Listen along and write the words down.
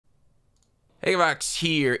Hey Vox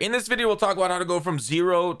here. In this video, we'll talk about how to go from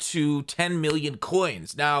 0 to 10 million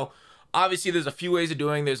coins. Now, obviously, there's a few ways of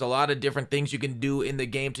doing. There's a lot of different things you can do in the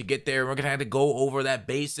game to get there. We're going to have to go over that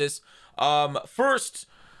basis. First,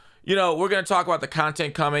 we're going to talk about the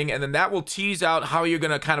content coming, and then that will tease out how you're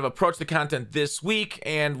going to kind of approach the content this week,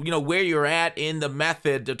 and, where you're at in the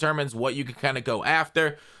method determines what you can kind of go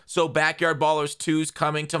after. So Backyard Ballers 2's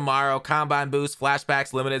coming tomorrow. Combine Boost,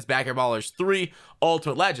 Flashbacks, Limiteds, Backyard Ballers 3,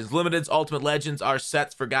 Ultimate Legends. Limiteds, Ultimate Legends are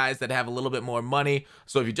sets for guys that have a little bit more money.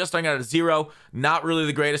 So if you're just starting out at 0, not really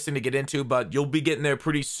the greatest thing to get into, but you'll be getting there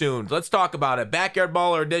pretty soon. Let's talk about it. Backyard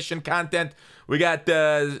Baller Edition content. We got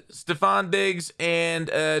Stefan Diggs and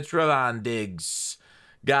Trevon Diggs.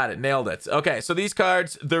 Got it. Nailed it. Okay, so these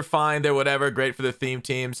cards, they're fine. They're whatever. Great for the theme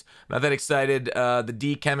teams. Not that excited. The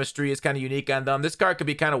D chemistry is kind of unique on them. This card could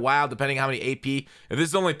be kind of wild depending on how many AP. If this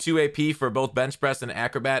is only 2 AP for both Bench Press and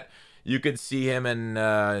Acrobat, you could see him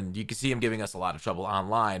and you can see him giving us a lot of trouble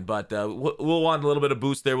online. But we'll want a little bit of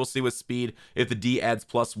boost there. We'll see with speed if the D adds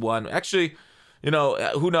 +1. Actually,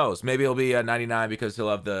 who knows? Maybe he'll be 99 because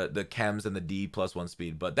he'll have the chems and the D +1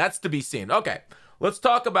 speed. But that's to be seen. Okay. Let's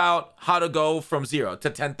talk about how to go from 0 to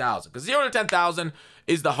 10,000, because 0 to 10,000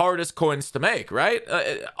 is the hardest coins to make, right?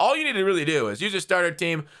 All you need to really do is use your starter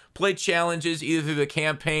team, play challenges either through the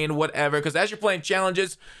campaign, whatever, because as you're playing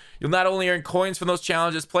challenges, you'll not only earn coins from those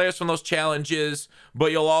challenges, players from those challenges,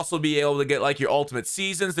 but you'll also be able to get like your ultimate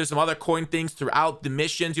seasons. There's some other coin things throughout the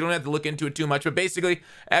missions. You don't have to look into it too much, but basically,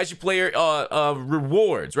 as you play your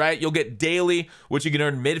rewards, right, you'll get daily, which you can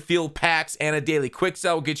earn midfield packs, and a daily quick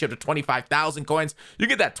sell will get you up to 25,000 coins. You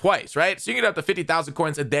get that twice, right? So you can get up to 50,000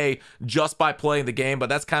 coins a day just by playing the game, but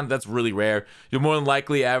that's really rare. You'll more than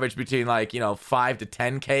likely average between 5 to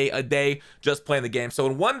 10K a day just playing the game. So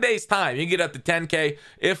in 1 day's time, you can get up to 10K,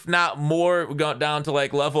 if not more. We got down to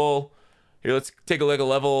level here. Let's take a look at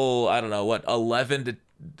level, I don't know what, 11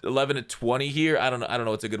 to 20 here. I don't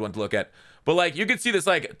know what's a good one to look at, but you can see this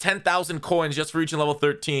 10,000 coins just for reaching level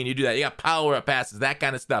 13. You do that, you got power up passes, that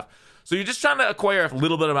kind of stuff. So you're just trying to acquire a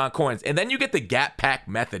little bit amount of coins, and then you get the gap pack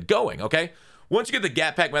method going. Okay, once you get the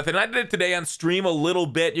gap pack method, and I did it today on stream a little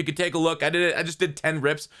bit, you can take a look. I just did 10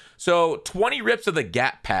 rips. So 20 rips of the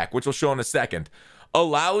gap pack, which we'll show in a second,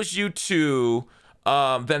 allows you to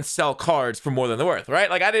then sell cards for more than they're worth, right?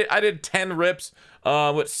 I did 10 rips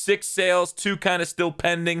with 6 sales, 2 kind of still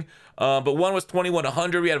pending, but one was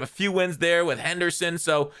 2100. We had a few wins there with Henderson,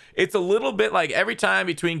 so it's a little bit every time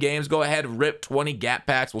between games, go ahead, rip 20 gap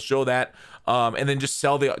packs. We'll show that, and then just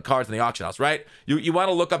sell the cards in the auction house, right? You want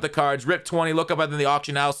to look up the cards, rip 20, look up in the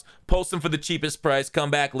auction house, post them for the cheapest price,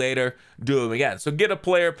 come back later, do them again. So get a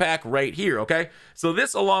player pack right here, okay? So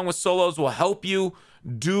this, along with solos, will help you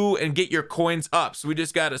do and get your coins up. So we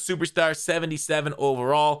just got a superstar 77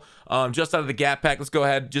 overall, just out of the gap pack. Let's go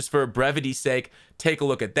ahead, just for brevity's sake, take a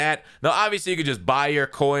look at that. Now obviously you could just buy your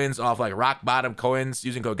coins off rock bottom coins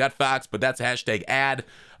using code GutFox, but that's a hashtag ad.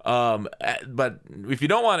 But if you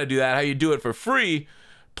don't want to do that, how you do it for free,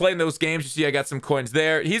 playing those games, you see I got some coins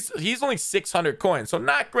there. He's only 600 coins, so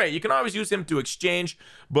not great. You can always use him to exchange,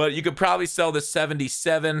 but you could probably sell the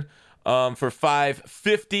 77 for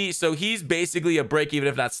 550. So he's basically a break even,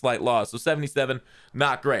 if not slight loss. So 77,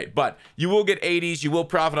 not great, but you will get 80s. You will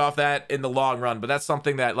profit off that in the long run, but that's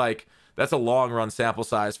something that that's a long run sample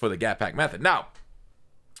size for the gap pack method. Now,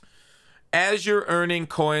 as you're earning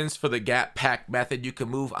coins for the gap pack method, you can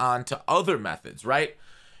move on to other methods, right?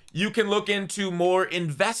 You can look into more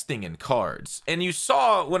investing in cards. And you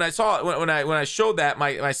saw when I showed that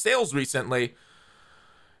my sales recently,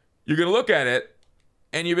 you're gonna look at it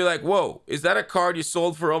and you'll be like, whoa, is that a card you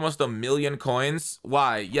sold for almost 1 million coins?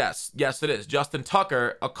 Why, yes, it is. Justin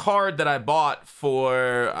Tucker, a card that I bought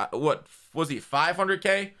for, what was he,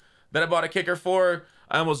 500K? That I bought a kicker for.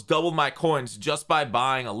 I almost doubled my coins just by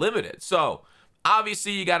buying a limited. So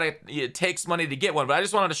obviously it takes money to get one, but I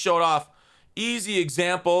just wanted to show it off. Easy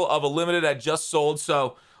example of a limited I just sold.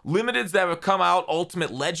 So limiteds that have come out,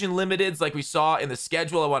 Ultimate Legend limiteds like we saw in the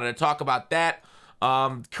schedule, I wanted to talk about that.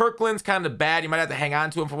 Kirkland's kind of bad. You might have to hang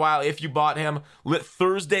on to him for a while if you bought him.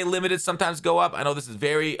 Thursday limited sometimes go up. I know this is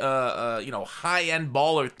very high-end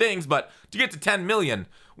baller things, but to get to 10 million,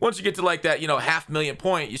 once you get to that 500,000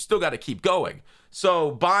 point, you still got to keep going.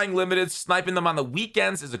 So buying limited, sniping them on the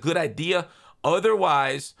weekends is a good idea.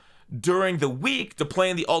 Otherwise, during the week, to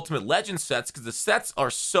play in the Ultimate Legend sets, because the sets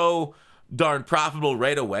are so darn profitable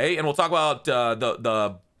right away. And we'll talk about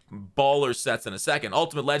the baller sets in a second.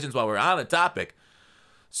 Ultimate Legends, while we're on the topic.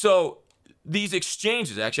 So these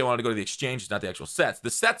exchanges, actually I wanted to go to the exchanges, not the actual sets. The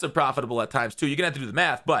sets are profitable at times too. You're gonna have to do the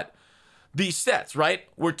math, but these sets, right?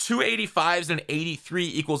 Where 285s and an 83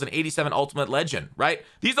 equals an 87 Ultimate Legend, right?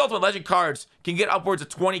 These Ultimate Legend cards can get upwards of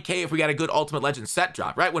 20K if we got a good Ultimate Legend set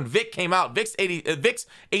drop, right? When Vic came out, Vic's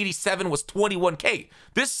 87 was 21K.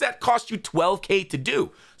 This set cost you 12K to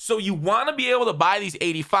do. So you want to be able to buy these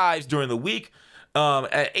 85s during the week.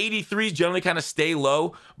 At 83s generally kind of stay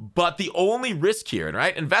low, but the only risk here,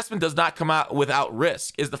 right? Investment does not come out without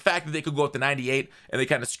risk, is the fact that they could go up to 98 and they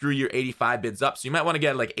kind of screw your 85 bids up. So you might want to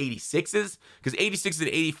get like 86s, because 86s and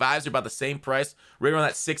 85s are about the same price, right around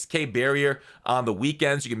that 6K barrier on the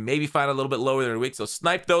weekends. You can maybe find a little bit lower than a week. So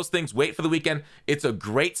snipe those things, wait for the weekend. It's a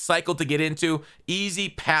great cycle to get into. Easy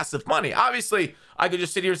passive money. Obviously, I could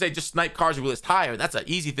just sit here and say just snipe cards we list higher. That's an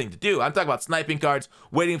easy thing to do. I'm talking about sniping cards,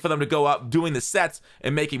 waiting for them to go up, doing the sets,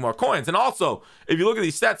 and making more coins. And also, if you look at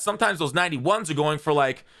these sets, sometimes those 91s are going for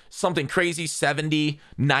like something crazy, 70,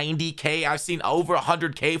 90K. I've seen over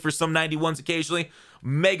 100K for some 91s occasionally.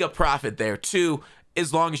 Mega profit there too,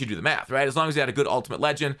 as long as you do the math, right? As long as you had a good Ultimate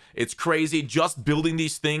Legend. It's crazy. Just building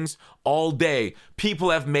these things all day, people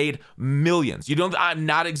have made millions. I'm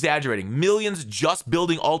not exaggerating. Millions just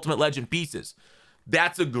building Ultimate Legend pieces.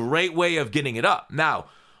 That's a great way of getting it up. Now,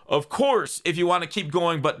 of course, if you want to keep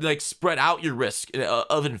going, but like spread out your risk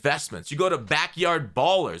of investments, you go to Backyard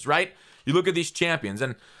Ballers, right? You look at these champions,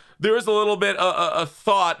 and there is a little bit a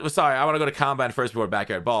thought. Sorry, I want to go to Combine first before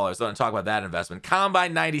Backyard Ballers. I want to talk about that investment.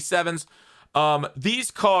 Combine 97s.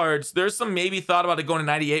 These cards, there's some maybe thought about it going to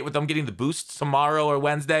 98 with them getting the boosts tomorrow or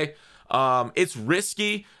Wednesday. It's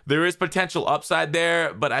risky. There is potential upside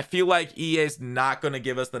there, but I feel like EA is not going to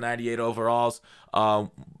give us the 98 overalls.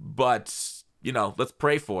 But you know, let's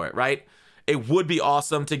pray for it, right? It would be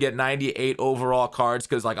awesome to get 98 overall cards,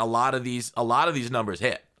 because like a lot of these numbers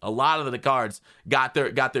hit. A lot of the cards got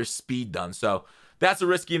their speed done. So that's a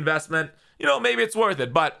risky investment. You know, maybe it's worth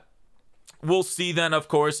it, but we'll see then, of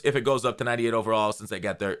course, if it goes up to 98 overall, since they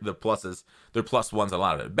got their pluses, their plus ones, a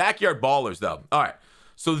lot of it. Backyard Ballers, though. All right.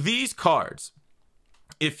 So these cards,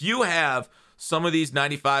 if you have some of these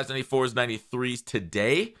 95s, 94s, 93s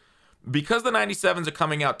today, because the 97s are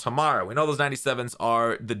coming out tomorrow, we know those 97s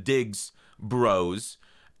are the Diggs bros,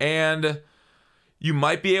 and you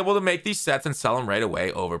might be able to make these sets and sell them right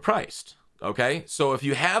away overpriced. Okay? So if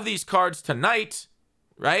you have these cards tonight,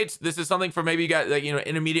 right? This is something for maybe you got like, you know,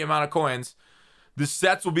 intermediate amount of coins. The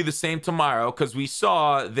sets will be the same tomorrow, because we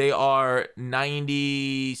saw they are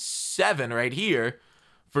 97 right here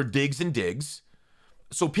for Diggs and Diggs.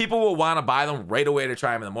 So people will want to buy them right away to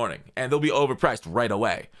try them in the morning, and they'll be overpriced right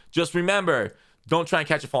away. Just remember, don't try and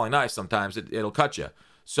catch a falling knife. Sometimes it'll cut you.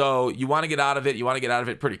 So you want to get out of it. You want to get out of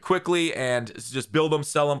it pretty quickly and just build them,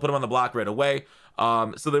 sell them, put them on the block right away.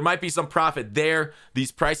 So there might be some profit there.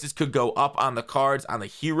 These prices could go up on the cards, on the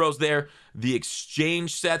heroes there. The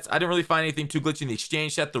exchange sets, I didn't really find anything too glitchy in the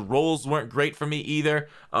exchange set. The rolls weren't great for me either.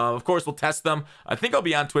 Of course, we'll test them. I think I'll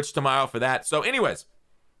be on Twitch tomorrow for that. So anyways,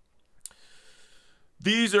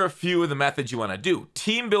 these are a few of the methods you want to do.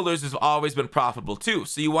 Team builders has always been profitable too.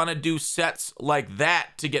 So you want to do sets like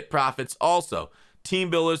that to get profits also. Team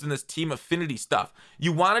builders and this team affinity stuff.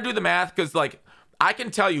 You want to do the math, because like I can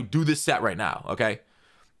tell you do this set right now, okay?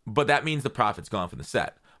 But that means the profit's gone from the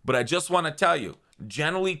set. But I just want to tell you,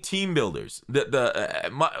 generally team builders,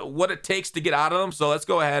 what it takes to get out of them. So let's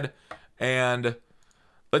go ahead and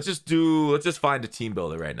let's just find a team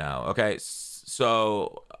builder right now, okay?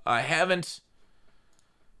 So I haven't,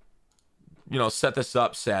 you know, set this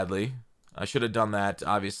up, sadly. I should have done that.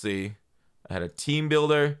 Obviously, I had a team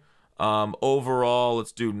builder. Overall,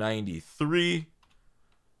 let's do 93.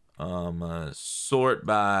 Sort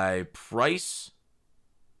by price.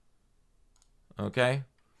 Okay.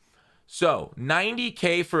 So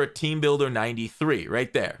 90K for a team builder, 93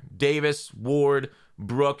 right there. Davis, Ward,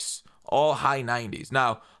 Brooks, all high 90s.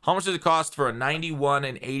 Now, how much does it cost for a 91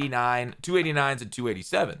 and 89, 289s and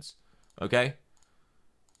 287s? Okay.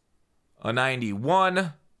 A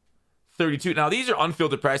 91, 32. Now, these are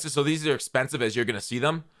unfiltered prices, so these are expensive as you're going to see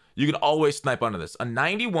them. You can always snipe under this. A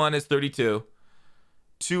 91 is 32.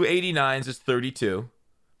 289s is 32.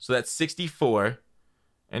 So that's 64.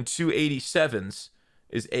 And 287s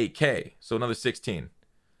is 8K. So another 16.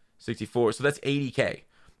 64. So that's 80K.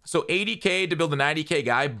 So 80K to build a 90K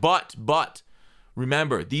guy. But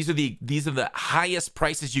remember, these are the highest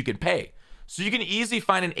prices you can pay. So you can easily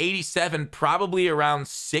find an 87 probably around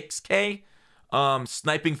 6K,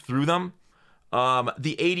 sniping through them.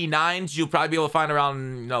 The 89s you'll probably be able to find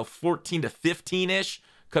around 14 to 15-ish.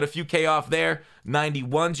 Cut a few K off there.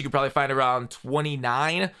 91s you could probably find around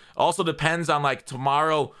 29. Also depends on like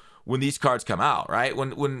tomorrow when these cards come out, right?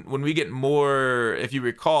 When we get more, if you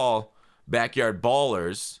recall, Backyard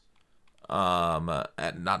Ballers, not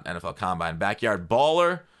NFL Combine, Backyard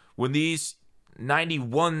Baller. When these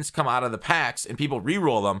 91s come out of the packs and people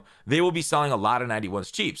re-roll them, they will be selling a lot of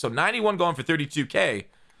 91s cheap. So 91 going for 32K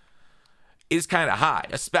is kind of high,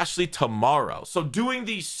 especially tomorrow. So doing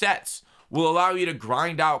these sets will allow you to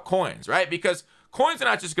grind out coins, right? Because coins are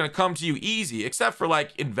not just going to come to you easy, except for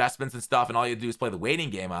like investments and stuff, and all you do is play the waiting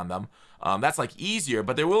game on them. That's like easier,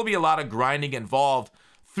 but there will be a lot of grinding involved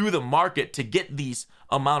through the market to get these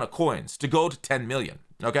amount of coins to go to 10 million,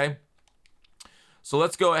 okay? So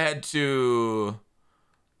let's go ahead to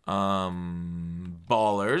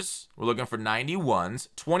Ballers. We're looking for 91s,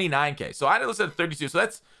 29K. So I had listed at 32, so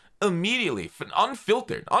that's immediately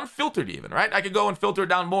unfiltered even, right? I could go and filter it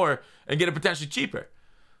down more and get it potentially cheaper.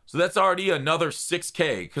 So that's already another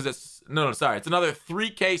 6K, because it's, it's another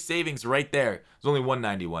 3K savings right there. There's only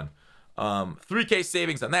 191. 3K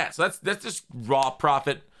savings on that. So that's just raw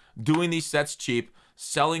profit, doing these sets cheap,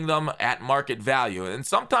 selling them at market value. And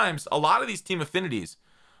sometimes a lot of these team affinities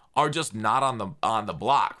are just not on the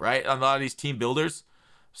block, right? On a lot of these team builders.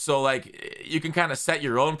 So like you can kind of set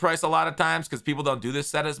your own price a lot of times because people don't do this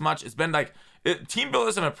set as much. It's been like team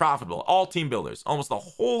builders have been profitable, all team builders, almost the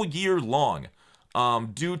whole year long,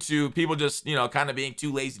 due to people just, kind of being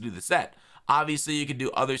too lazy to do the set. Obviously you can do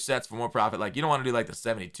other sets for more profit. Like you don't want to do like the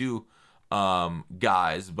 72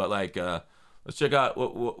 guys, but like let's check out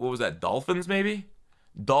what was that, Dolphins maybe?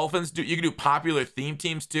 Dolphins, you can do popular theme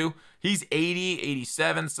teams too. He's 80,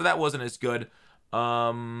 87, so that wasn't as good.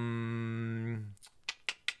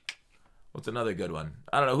 What's another good one?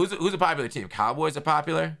 I don't know. Who's a popular team? Cowboys are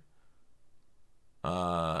popular.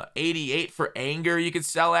 88 for Anger you could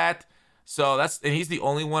sell at. So and he's the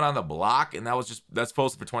only one on the block, and that's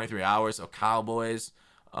posted for 23 hours. So Cowboys.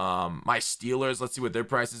 My Steelers, let's see what their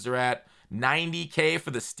prices are at. 90K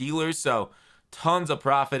for the Steelers. So tons of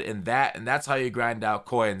profit in that, and that's how you grind out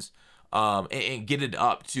coins and get it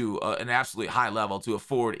up to an absolutely high level to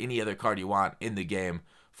afford any other card you want in the game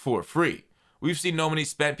for free. We've seen No Money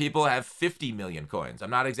Spent people have 50 million coins.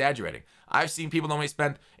 I'm not exaggerating. I've seen people No Money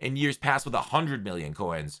Spent in years past with 100 million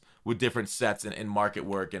coins with different sets and market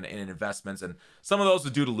work and investments. And some of those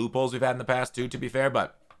are due to loopholes we've had in the past too, to be fair.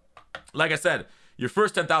 But like I said, your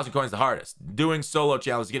first 10,000 coins is the hardest. Doing solo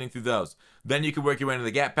challenges, getting through those. Then you can work your way into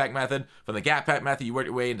the Gap Pack method. From the Gap Pack method, you work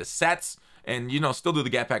your way into sets. And, still do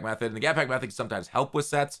the Gap Pack method. And the Gap Pack method can sometimes help with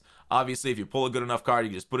sets. Obviously, if you pull a good enough card,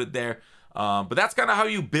 you can just put it there. But that's kind of how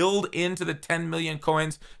you build into the 10 million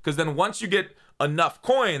coins, because then once you get enough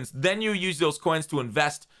coins, then you use those coins to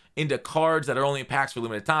invest into cards that are only in packs for a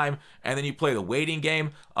limited time, and then you play the waiting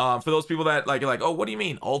game. For those people that are like, oh, what do you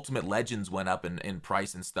mean Ultimate Legends went up in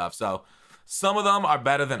price and stuff? So some of them are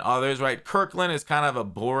better than others, right? Kirkland is kind of a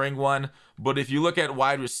boring one, but if you look at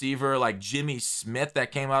wide receiver like Jimmy Smith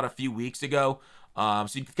that came out a few weeks ago, so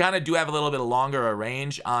you kind of do have a little bit longer a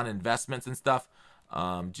range on investments and stuff.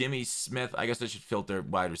 Jimmy Smith, I guess I should filter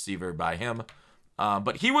wide receiver by him.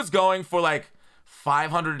 But he was going for like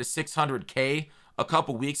 500 to 600K a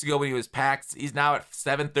couple weeks ago when he was packed. He's now at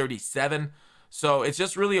 737. So it's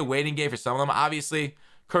just really a waiting game for some of them. Obviously,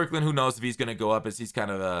 Kirkland, who knows if he's going to go up, as he's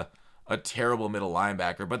kind of a terrible middle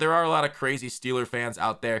linebacker. But there are a lot of crazy Steeler fans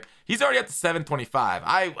out there. He's already up to 725.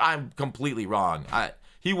 I'm completely wrong.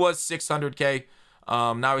 He was 600K.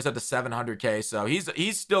 Now he's up to 700K, so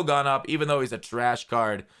he's still gone up, even though he's a trash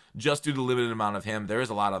card, just due to the limited amount of him. There is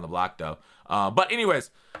a lot on the block, though. But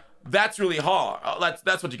anyways, that's really hard.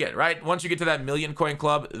 That's what you get, right? Once you get to that million coin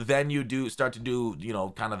club, then you start to do,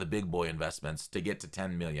 kind of the big boy investments to get to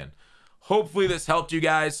 10 million. Hopefully this helped you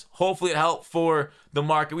guys. Hopefully it helped for the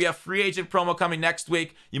market. We have free agent promo coming next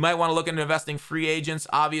week. You might want to look into investing free agents,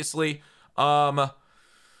 obviously. That's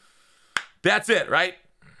it, right?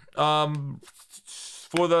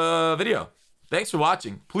 For the video. Thanks for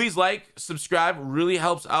watching. Please like, subscribe, really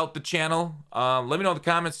helps out the channel. Let me know in the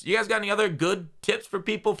comments. You guys got any other good tips for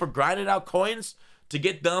people for grinding out coins to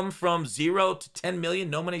get them from 0 to 10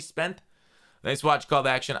 million, no money spent? Thanks for watching Call to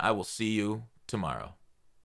Action. I will see you tomorrow.